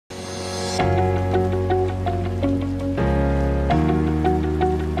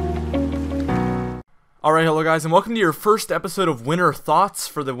Alright, hello guys, and welcome to your first episode of Winter Thoughts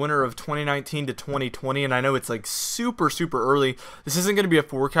for the winter of 2019 to 2020, and I know it's like super early. This isn't going to be a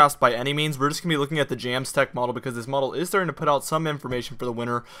forecast by any means. We're just going to be looking at the Jamstech model because this model is starting to put out some information for the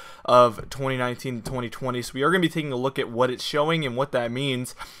winter of 2019 to 2020, so we are going to be taking a look at what it's showing and what that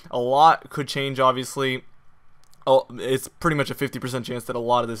means. A lot could change, obviously. It's pretty much a 50% chance that a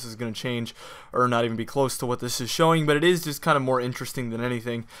lot of this is going to change or not even be close to what this is showing, but it is just kind of more interesting than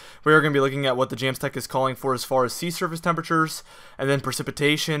anything. We are going to be looking at what the Jamstech is calling for as far as sea surface temperatures, and then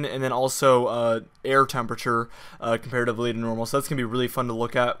precipitation, and then also air temperature comparatively to normal. So that's going to be really fun to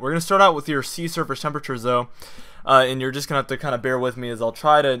look at. We're going to start out with your sea surface temperatures though. And you're just going to have to kind of bear with me as I'll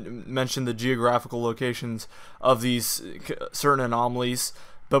try to mention the geographical locations of these certain anomalies.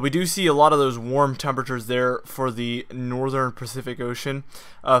 But we do see a lot of those warm temperatures there for the northern Pacific Ocean,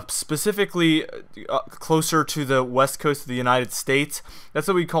 specifically closer to the west coast of the United States. That's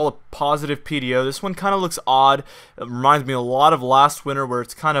what we call a positive PDO. This one kind of looks odd. It reminds me a lot of last winter where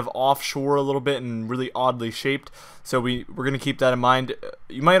it's kind of offshore a little bit and really oddly shaped. So we're going to keep that in mind.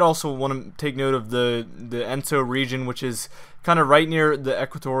 You might also want to take note of the ENSO region, which is kind of right near the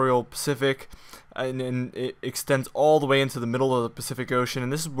equatorial Pacific. And it extends all the way into the middle of the Pacific Ocean,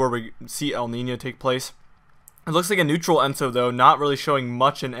 and this is where we see El Nino take place. It looks like a neutral ENSO though, not really showing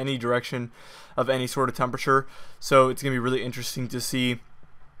much in any direction of any sort of temperature, so it's going to be really interesting to see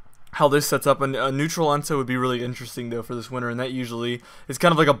how this sets up. And a neutral ENSO would be really interesting though for this winter, and that usually is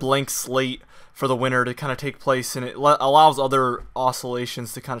kind of like a blank slate for the winter to kind of take place, and it allows other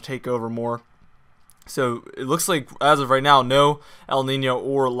oscillations to kind of take over more. So it looks like, as of right now, no El Nino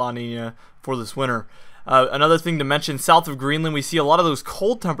or La Nina for this winter. Another thing to mention, south of Greenland, we see a lot of those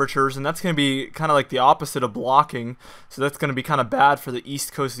cold temperatures, and that's going to be kind of like the opposite of blocking. So that's going to be kind of bad for the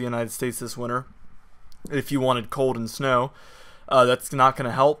east coast of the United States this winter. If you wanted cold and snow, that's not going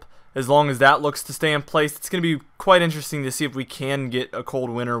to help. As long as that looks to stay in place, it's going to be quite interesting to see if we can get a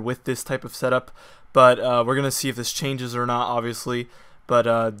cold winter with this type of setup. But we're going to see if this changes or not, obviously.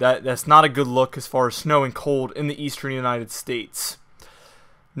 But that's not a good look as far as snow and cold in the eastern United States.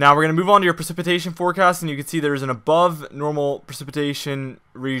 Now we're going to move on to your precipitation forecast, and you can see there's an above normal precipitation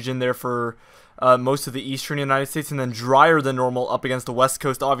region there for most of the eastern United States, and then drier than normal up against the west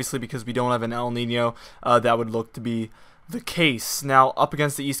coast, obviously because we don't have an El Nino. That would look to be the case. Now up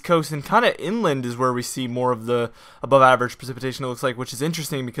against the east coast and kind of inland is where we see more of the above average precipitation, it looks like, which is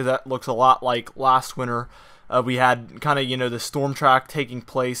interesting because that looks a lot like last winter. We had kind of, you know, the storm track taking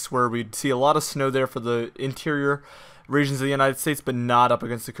place where we'd see a lot of snow there for the interior regions of the United States, but not up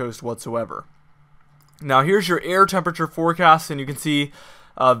against the coast whatsoever. Now here's your air temperature forecast, and you can see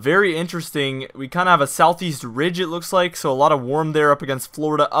very interesting. We kind of have a southeast ridge, it looks like, so a lot of warm there up against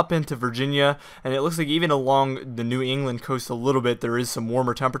Florida, up into Virginia, and it looks like even along the New England coast a little bit there is some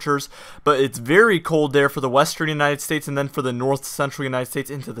warmer temperatures, but it's very cold there for the western United States, and then for the north central United States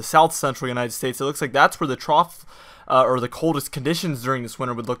into the south central United States. It looks like that's where the trough or the coldest conditions during this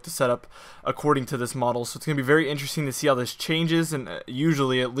winter would look to set up according to this model. So it's going to be very interesting to see how this changes, and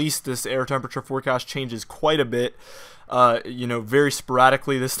usually at least this air temperature forecast changes quite a bit, you know, very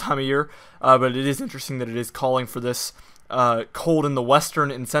sporadically this time of year, but it is interesting that it is calling for this cold in the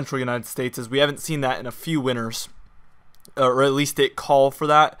western and central United States, as we haven't seen that in a few winters, or at least it called for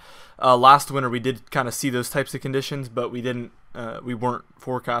that. Last winter we did kind of see those types of conditions, but we weren't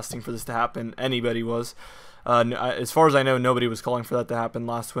forecasting for this to happen. Anybody was. As far as I know, nobody was calling for that to happen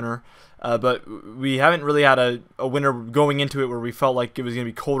last winter, but we haven't really had a winter going into it where we felt like it was going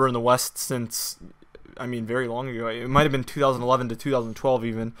to be colder in the west since, I mean, very long ago. It might have been 2011 to 2012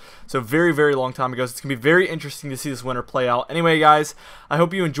 even, so very long time ago. So it's going to be very interesting to see this winter play out. Anyway guys, I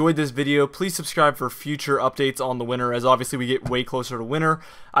hope you enjoyed this video. Please subscribe for future updates on the winter, as obviously we get way closer to winter.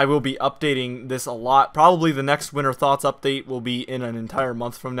 I will be updating this a lot. Probably the next Winter Thoughts update will be in an entire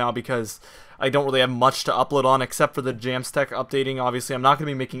month from now, because I don't really have much to upload on except for the Jamstech updating. Obviously, I'm not going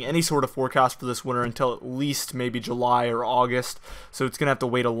to be making any sort of forecast for this winter until at least maybe July or August, so it's going to have to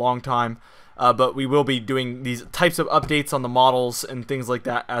wait a long time. But we will be doing these types of updates on the models and things like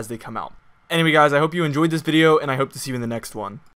that as they come out. Anyway guys, I hope you enjoyed this video, and I hope to see you in the next one.